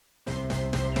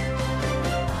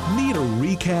Need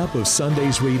a recap of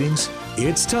Sunday's readings?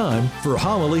 It's time for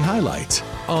Homily Highlights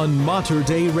on Mater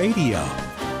Dei Radio.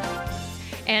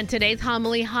 And today's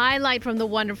homily highlight from the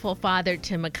wonderful Father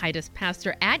Tim Mockaitis,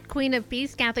 pastor at Queen of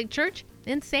Peace Catholic Church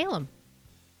in Salem.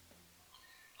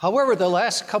 However, the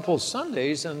last couple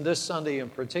Sundays, and this Sunday in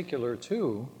particular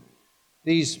too,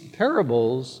 these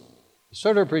parables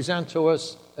sort of present to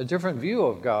us a different view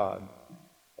of God.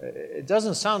 It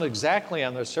doesn't sound exactly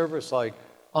on the surface like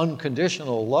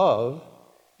unconditional love.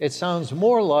 It sounds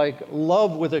more like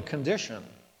love with a condition.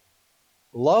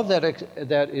 Love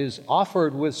that is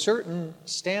offered with certain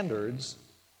standards,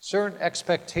 certain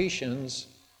expectations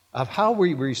of how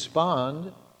we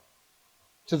respond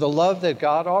to the love that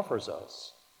God offers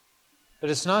us. But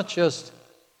it's not just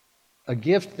a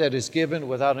gift that is given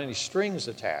without any strings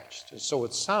attached. So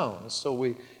it sounds.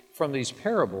 So from these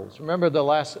parables, remember the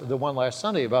one last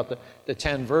Sunday about the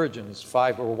 10 virgins,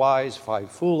 5 were wise,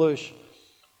 5 foolish,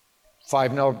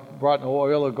 5 brought no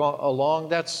oil along.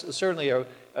 That's certainly a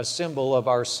symbol of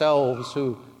ourselves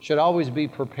who should always be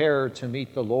prepared to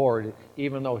meet the Lord,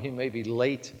 even though he may be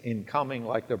late in coming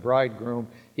like the bridegroom.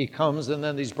 He comes, and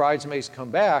then these bridesmaids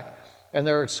come back, and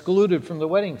they're excluded from the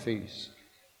wedding feast.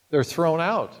 They're thrown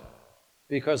out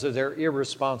because of their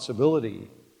irresponsibility.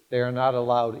 They are not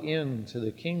allowed into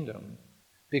the kingdom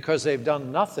because they've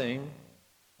done nothing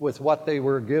with what they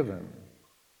were given.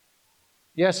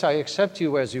 Yes, I accept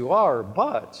you as you are,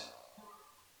 but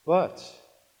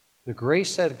the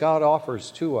grace that God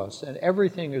offers to us, and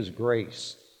everything is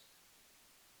grace.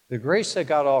 The grace that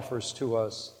God offers to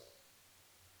us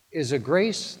is a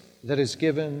grace that is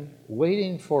given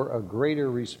waiting for a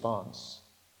greater response.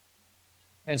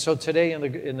 And so today,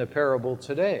 in the parable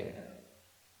today,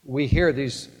 we hear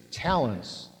these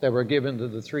talents that were given to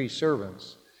the 3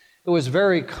 servants. It was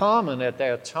very common at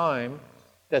that time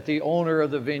that the owner of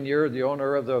the vineyard, the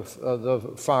owner of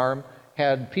the farm,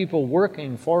 had people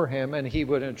working for him, and he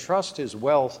would entrust his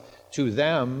wealth to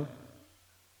them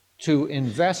to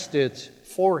invest it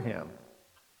for him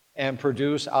and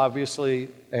produce, obviously,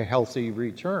 a healthy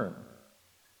return.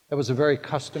 That was a very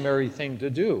customary thing to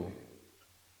do.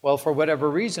 Well, for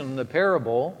whatever reason, the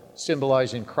parable,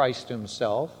 symbolizing Christ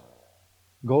himself,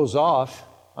 goes off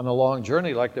on a long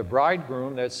journey like the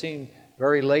bridegroom that seemed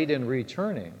very late in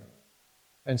returning.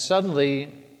 And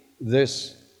suddenly,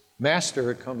 this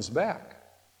master comes back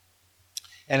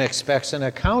and expects an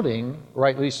accounting,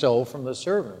 rightly so, from the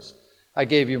servants. I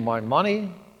gave you my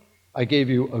money. I gave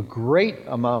you a great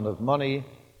amount of money.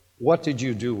 What did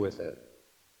you do with it?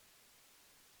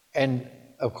 And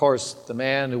of course, the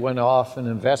man who went off and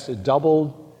invested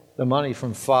doubled the money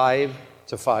from 5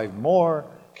 to 5 more,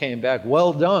 came back.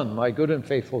 Well done, my good and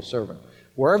faithful servant.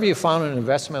 Wherever you found an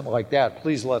investment like that,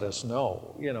 please let us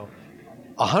know.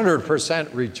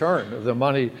 100% return of the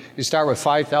money. You start with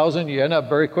 5,000, you end up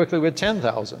very quickly with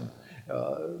 10,000.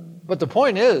 But the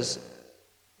point is,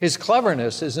 his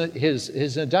cleverness, his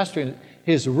industry,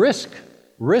 his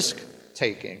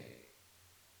risk-taking.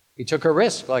 He took a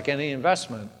risk like any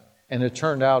investment, and it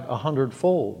turned out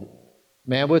 100-fold.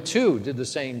 Man with 2 did the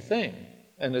same thing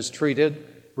and is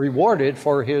rewarded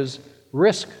for his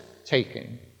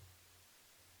risk-taking.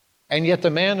 And yet the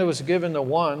man who was given the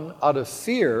 1 out of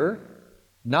fear,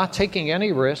 not taking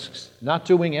any risks, not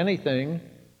doing anything,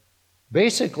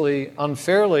 basically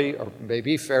unfairly, or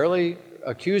maybe fairly,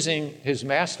 accusing his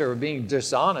master of being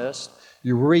dishonest.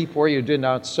 You reap where you did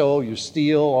not sow, you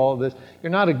steal, all this.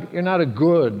 You're not a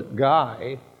good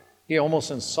guy. He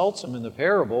almost insults him in the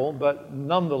parable, but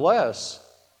nonetheless,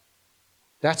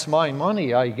 that's my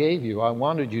money I gave you. I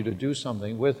wanted you to do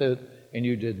something with it, and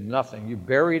you did nothing. You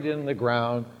buried it in the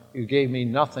ground. You gave me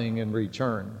nothing in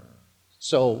return.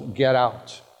 So get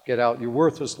out. Get out. You're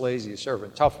worthless, lazy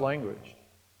servant. Tough language.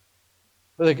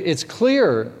 But it's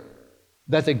clear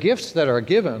that the gifts that are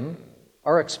given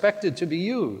are expected to be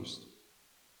used.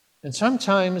 And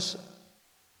sometimes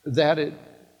that it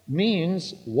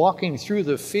means walking through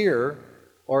the fear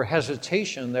or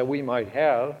hesitation that we might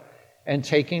have and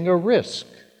taking a risk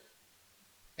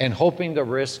and hoping the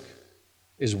risk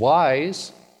is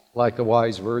wise, like the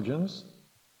wise virgins,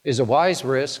 is a wise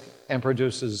risk and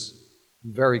produces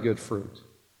very good fruit.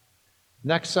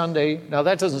 Next Sunday, now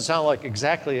that doesn't sound like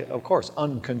exactly, of course,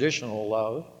 unconditional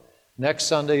love. Next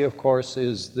Sunday, of course,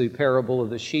 is the parable of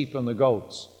the sheep and the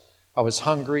goats. I was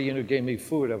hungry and you gave me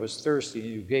food. I was thirsty and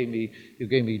you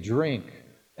gave me drink.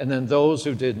 And then those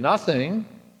who did nothing,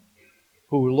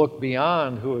 who looked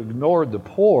beyond, who ignored the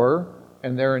poor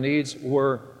and their needs,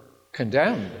 were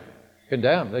condemned.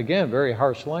 Condemned. Again, very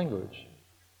harsh language.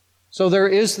 So there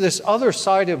is this other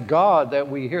side of God that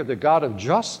we hear, the God of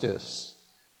justice,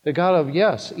 The God of,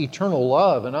 yes, eternal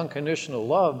love and unconditional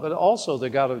love, but also the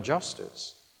God of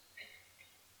justice.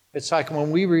 It's like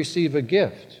when we receive a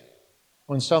gift,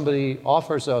 when somebody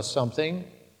offers us something,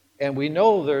 and we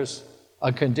know there's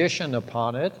a condition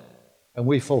upon it, and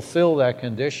we fulfill that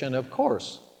condition, of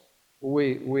course,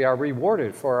 we are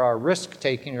rewarded for our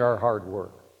risk-taking, our hard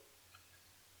work.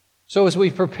 So as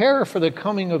we prepare for the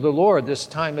coming of the Lord, this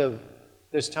time of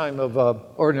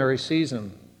ordinary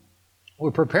season,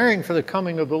 we're preparing for the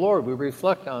coming of the Lord. We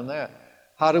reflect on that.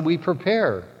 How do we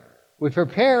prepare? We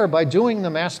prepare by doing the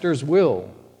Master's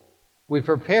will. We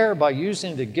prepare by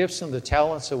using the gifts and the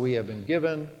talents that we have been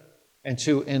given and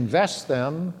to invest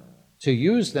them, to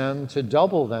use them, to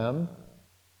double them,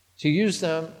 to use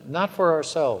them not for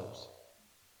ourselves,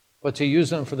 but to use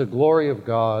them for the glory of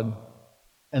God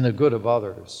and the good of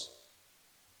others,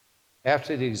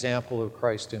 after the example of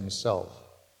Christ himself.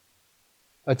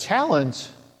 A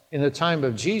talent in the time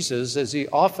of Jesus, as he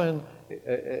often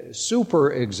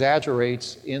super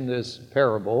exaggerates in this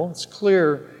parable, it's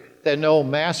clear that no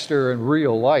master in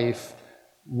real life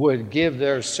would give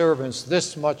their servants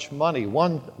this much money.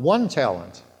 One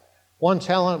talent. One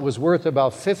talent was worth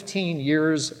about 15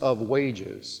 years of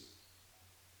wages.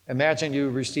 Imagine you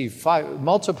receive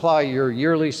multiply your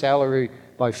yearly salary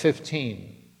by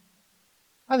 15.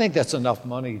 I think that's enough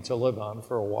money to live on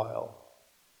for a while.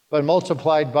 But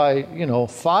multiplied by,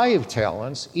 5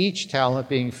 talents, each talent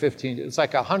being 15, it's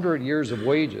like 100 years of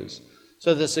wages.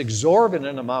 So this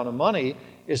exorbitant amount of money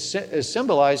is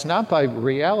symbolized not by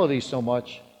reality so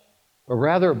much, but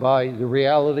rather by the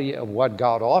reality of what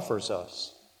God offers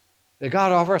us. That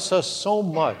God offers us so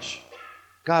much.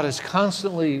 God is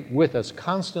constantly with us,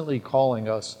 constantly calling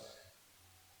us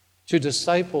to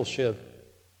discipleship,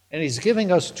 and he's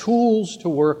giving us tools to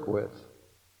work with.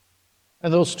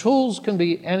 And those tools can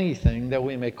be anything that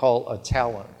we may call a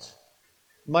talent.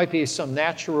 It might be some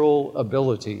natural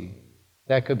ability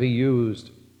that could be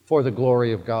used for the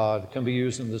glory of God, can be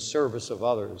used in the service of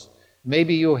others.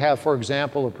 Maybe you have, for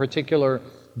example, a particular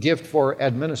gift for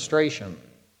administration,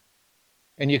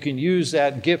 and you can use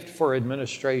that gift for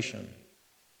administration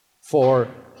for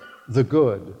the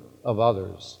good of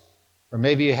others. Or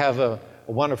maybe you have a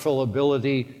wonderful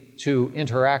ability to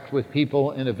interact with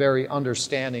people in a very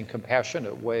understanding,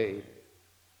 compassionate way.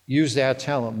 Use that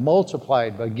talent,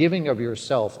 multiplied by giving of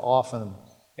yourself often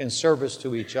in service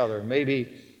to each other. Maybe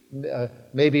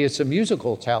it's a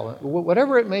musical talent,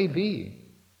 whatever it may be.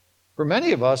 For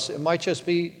many of us, it might just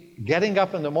be getting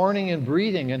up in the morning and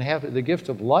breathing and having the gift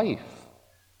of life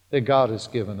that God has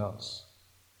given us.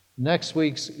 Next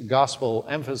week's gospel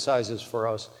emphasizes for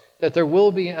us that there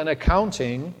will be an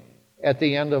accounting at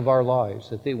the end of our lives,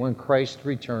 that when Christ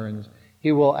returns,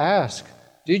 he will ask,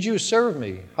 did you serve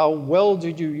me? How well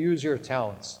did you use your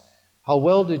talents? How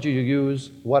well did you use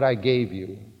what I gave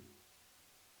you?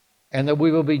 And that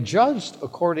we will be judged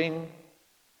according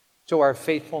to our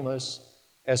faithfulness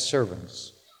as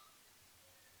servants.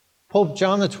 Pope St.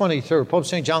 John the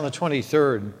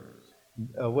 23rd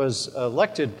was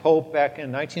elected Pope back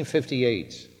in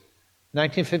 1958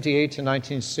 to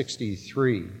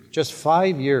 1963, just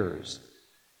 5 years.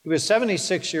 He was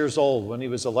 76 years old when he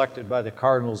was elected by the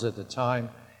cardinals at the time,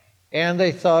 and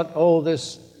they thought,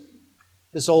 this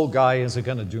old guy isn't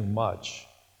going to do much.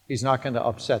 He's not going to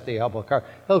upset the apple cart.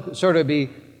 He'll sort of be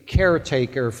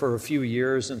caretaker for a few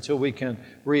years until we can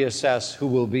reassess who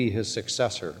will be his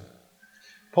successor.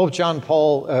 Pope John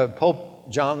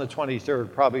the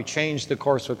 23rd probably changed the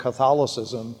course of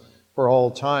Catholicism for all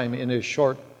time in his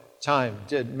short time,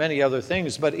 did many other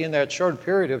things, but in that short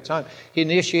period of time, he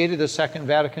initiated the Second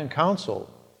Vatican Council.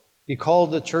 He called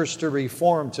the church to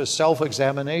reform, to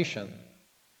self-examination,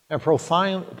 and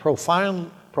profoundly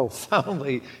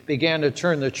began to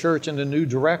turn the church in a new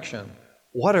direction.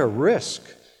 What a risk!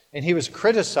 And he was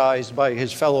criticized by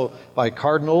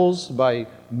cardinals, by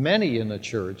many in the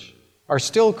church, are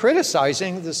still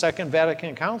criticizing the Second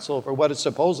Vatican Council for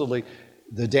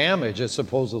the damage it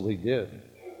supposedly did.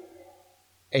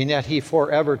 And yet he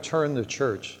forever turned the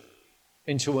church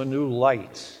into a new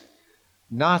light,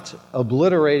 not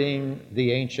obliterating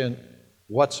the ancient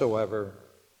whatsoever,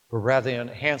 but rather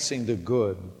enhancing the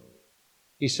good.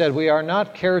 He said, we are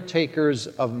not caretakers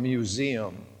of a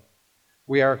museum.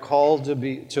 We are called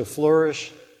to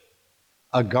flourish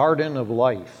a garden of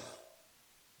life.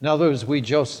 In other words,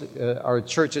 our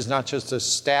church is not just a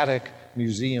static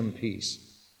museum piece.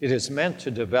 It is meant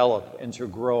to develop and to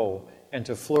grow and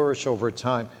to flourish over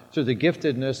time through the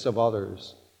giftedness of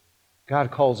others. God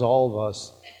calls all of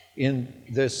us in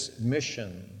this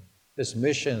mission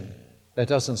that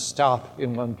doesn't stop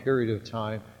in one period of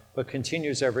time, but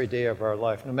continues every day of our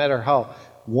life. No matter how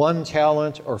 1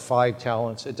 talent or 5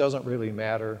 talents. It doesn't really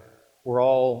matter. We're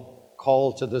all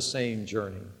called to the same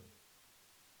journey.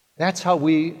 That's how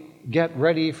we get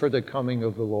ready for the coming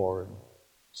of the Lord,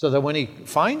 so that when He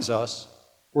finds us,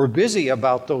 we're busy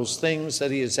about those things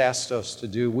that He has asked us to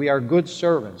do. We are good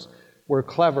servants. We're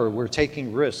clever. We're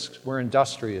taking risks. We're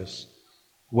industrious.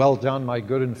 Well done, my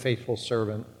good and faithful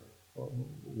servant.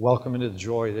 Welcome into the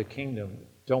joy of the kingdom.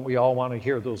 Don't we all want to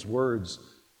hear those words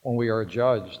when we are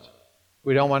judged?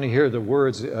 We don't want to hear the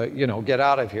words, get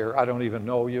out of here. I don't even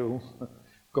know you.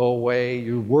 Go away,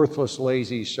 you worthless,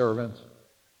 lazy servant.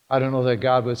 I don't know that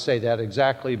God would say that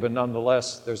exactly, but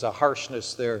nonetheless, there's a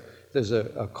harshness there. There's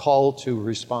a call to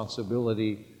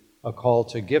responsibility, a call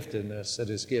to giftedness that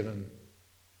is given.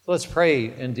 So let's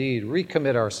pray, indeed,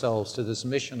 recommit ourselves to this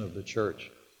mission of the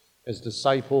church as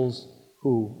disciples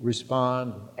who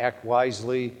respond, act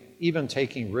wisely, even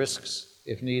taking risks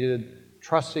if needed,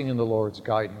 trusting in the Lord's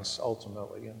guidance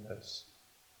ultimately in this.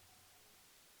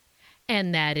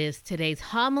 And that is today's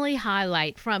homily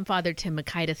highlight from Father Tim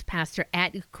Mockaitis, pastor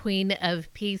at Queen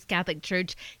of Peace Catholic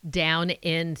Church down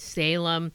in Salem.